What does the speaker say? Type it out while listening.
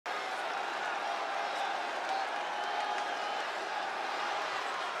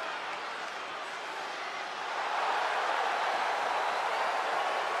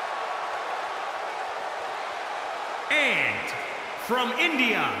from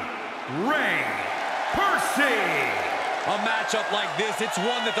India, Ray Percy. A matchup like this, it's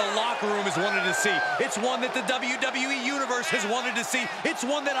one that the locker room has wanted to see. It's one that the WWE Universe has wanted to see. It's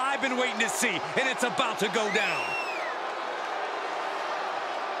one that I've been waiting to see, and it's about to go down.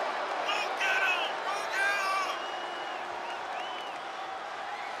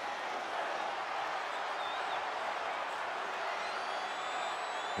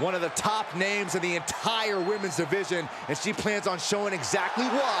 One of the top names in the entire women's division, and she plans on showing exactly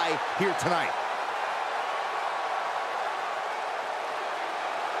why here tonight.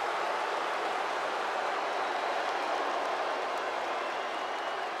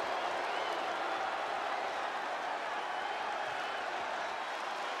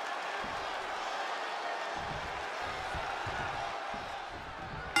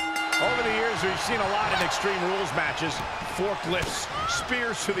 Over the years, we've seen a lot in Extreme Rules matches. Forklifts,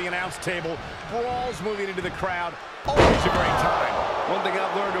 spears to the announce table, brawls moving into the crowd. Always a great time. One thing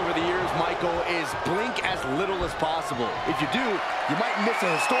I've learned over the years, Michael, is blink as little as possible. If you do, you might miss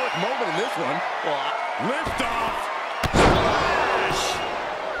a historic moment in this one. Lift off. Splash.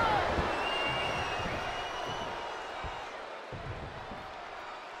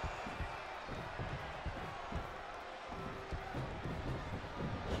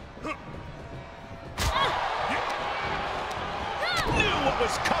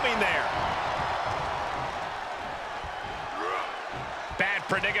 Was coming there. Bad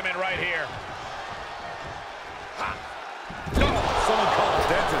predicament right here. Someone call a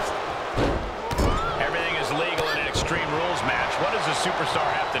dentist. Everything is legal in an Extreme Rules match. What does a superstar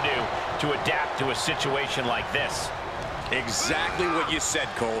have to do to adapt to a situation like this? Exactly what you said,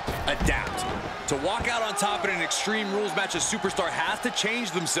 Cole. Adapt. To walk out on top in an Extreme Rules match, a superstar has to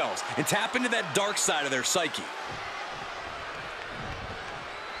change themselves and tap into that dark side of their psyche.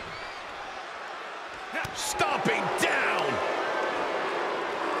 Stomping down.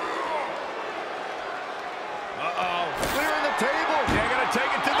 Uh-oh. Clearing the table. They're going to take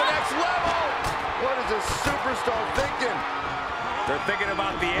it to the next level. What is this superstar thinking? They're thinking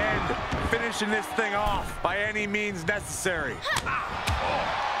about the end, finishing this thing off by any means necessary. Oh,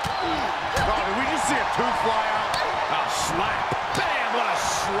 did we just see a tooth fly out? A slap. Bam, what a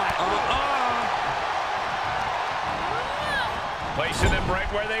slap. Placing them right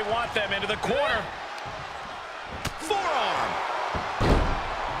where they want them, into the corner. Forearm.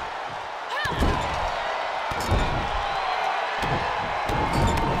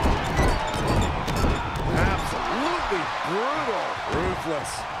 Absolutely brutal.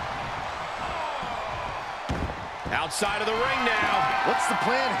 Ruthless. Outside of the ring now. What's the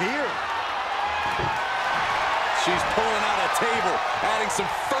plan here? She's pulling out a table, adding some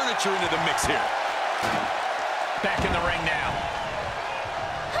furniture into the mix here. Back in the ring now.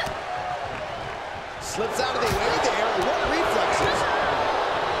 Slips out of the way there. What reflexes?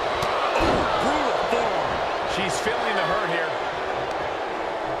 Oh, brutal forearm. She's feeling the hurt here.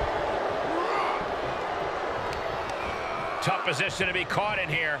 Tough position to be caught in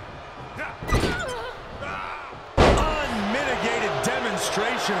here. Unmitigated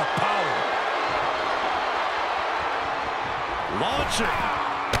demonstration of power. Launching.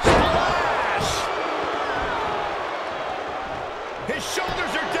 Splash. His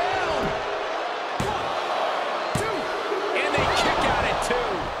shoulders are down.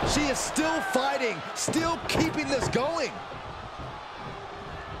 She is still fighting, still keeping this going.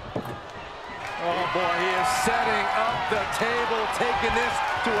 Oh, boy, he is setting up the table, taking this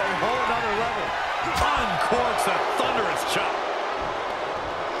to a whole nother level. Uncorks a thunderous chop.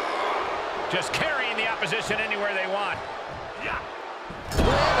 Just carrying the opposition anywhere they want.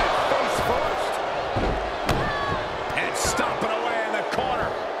 Grab it face first. And stomping away in the corner.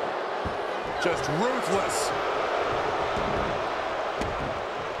 Just ruthless.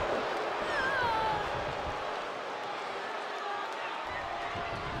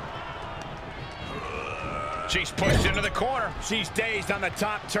 She's pushed into the corner. She's dazed on the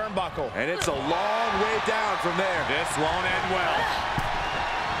top turnbuckle. And it's a long way down from there. This won't end well.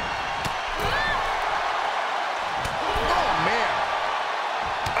 Oh, man.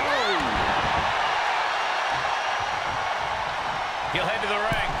 Oh. He'll head to the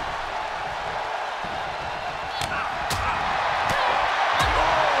ring.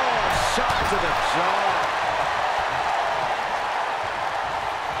 Oh, shot to the jaw.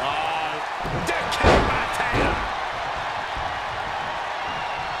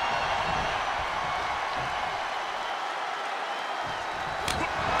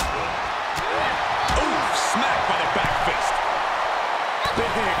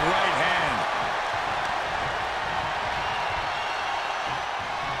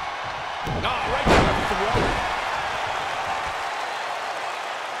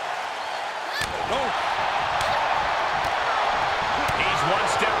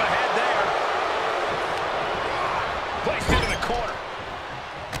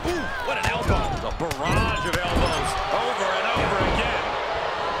 Barrage of elbows over and over again.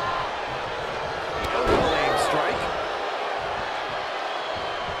 Well-aimed strike.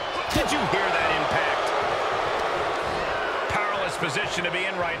 Did you hear that impact? Powerless position to be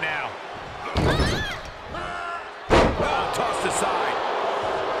in right now. Oh, tossed aside.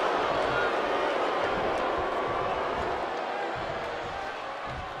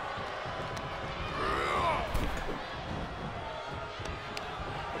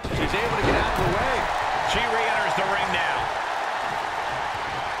 She's able to get out of the way. She re-enters the ring now.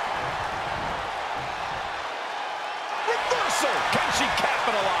 Reversal! Can she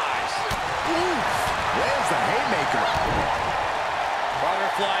capitalize? Oof. There's the haymaker.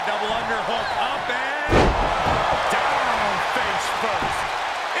 Butterfly double underhook up and down face first.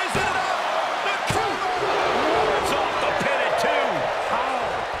 Is it enough? The two. It's off the pin at 2. How?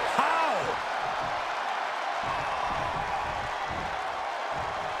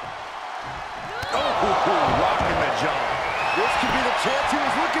 Oh, rocking the jaw. This could be the chance he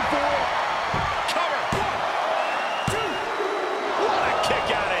was looking for. Cover. 1, 2. What a kick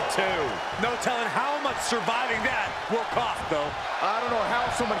out at 2. No telling how much surviving that will cost, though. I don't know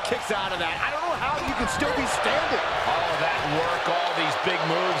how someone kicks out of that. I don't know how you can still be standing. All of that work, all these big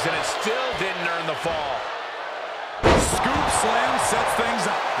moves, and it still didn't earn the fall. Scoop slam sets things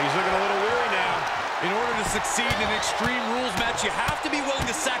up. He's looking a little weary now. In order to succeed in an Extreme Rules match, you have to be willing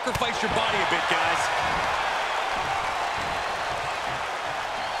to sacrifice your body a bit, guys.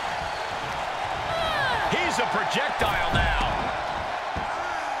 He's a projectile now.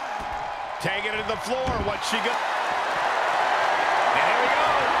 Taking it to the floor. What's she got? And here we go.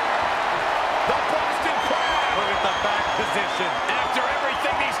 The Boston Crab. Look at the back position. After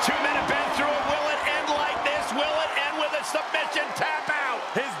everything these two men have been through, will it end like this? Will it end with a submission tap out?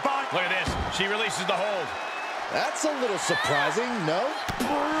 His body. Look at this. She releases the hold. That's a little surprising, no?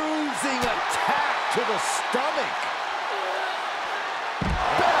 Bruising attack to the stomach.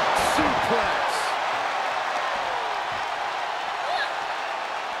 Back suplex.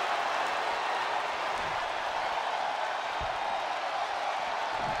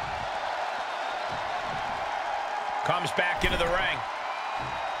 Comes back into the ring.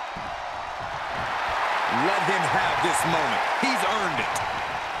 Let him have this moment. He's earned it.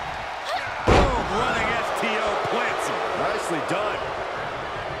 Boom, running STO plants him. Nicely done.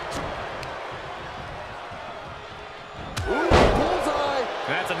 Ooh, bullseye.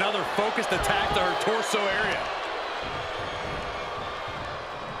 That's another focused attack to her torso area.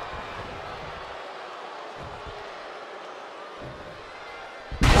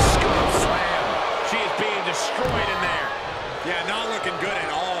 Scoop slam. She is being destroyed in there. Yeah, not looking good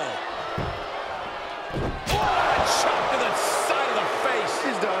at all. What a chop to the side of the face.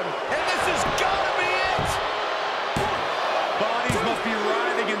 She's done. And this is gonna be it. Bodies must be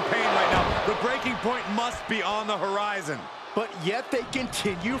writhing in pain right now. The breaking point must be on the horizon. But yet they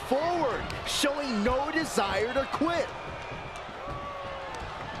continue forward, showing no desire to quit.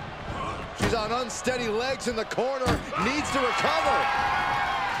 She's on unsteady legs in the corner, needs to recover.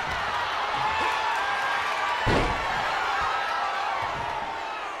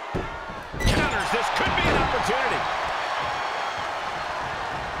 Counters. This could be an opportunity.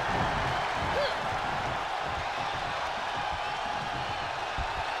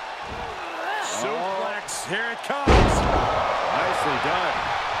 Suplex. Here it comes. Nicely done.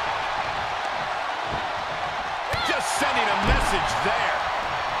 Just sending a message there.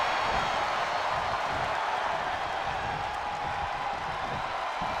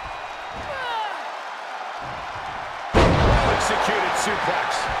 Executed suplex.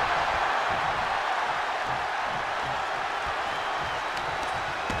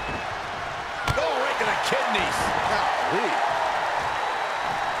 Oh, right to the kidneys. Golly.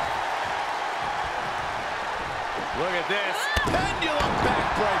 Look at this. Pendulum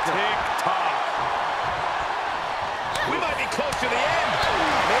backbreaker. Tick-tock. We might be close to the end.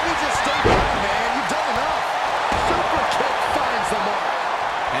 Maybe just stay back, man. You've done enough. Super kick finds the mark.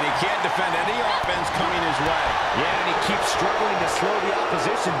 And he can't defend any offense coming his way. Yeah, and he keeps struggling to slow the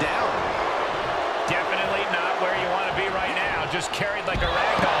opposition down. Definitely not where you want to be right now. Just carried like a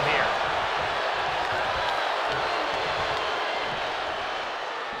ragdoll here.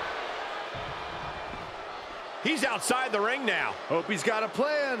 He's outside the ring now. Hope he's got a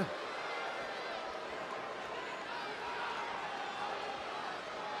plan.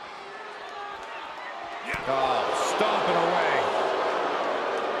 Oh, stomping away.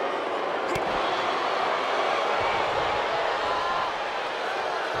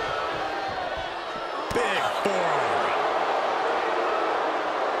 Big forearm.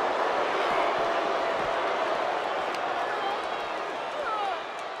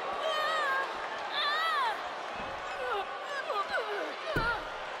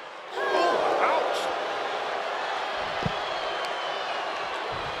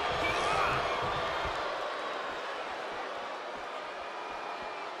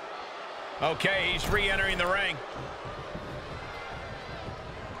 Okay, he's re-entering the ring.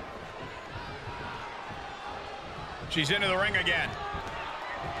 She's into the ring again.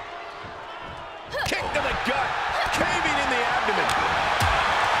 Kick to the gut, caving in the abdomen.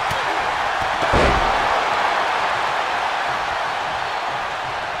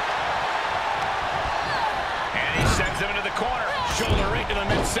 And he sends him into the corner. Shoulder right to the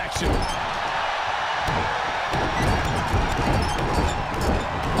midsection.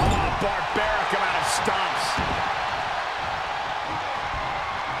 Oh, barbaric amount of stomps.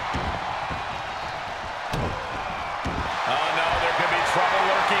 Oh, no, there could be trouble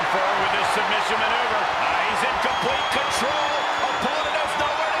lurking for her with this submission maneuver. He's in complete control. Opponent has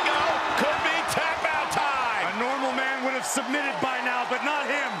nowhere to go. Could be tap-out time. A normal man would have submitted by now, but not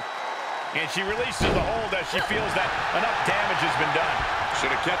him. And she releases the hold as she feels that enough damage has been done.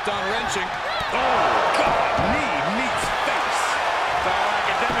 Should have kept on wrenching. Oh, God. Knee meets face. Foul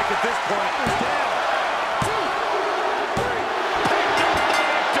academic at this point. Down. 2, 3.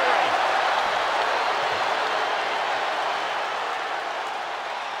 Victory.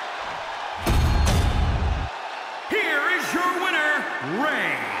 Here is your winner,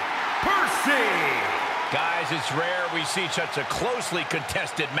 Ray Percy. Guys, it's rare we see such a closely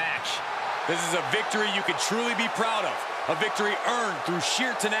contested match. This is a victory you can truly be proud of. A victory earned through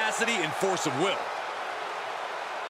sheer tenacity and force of will.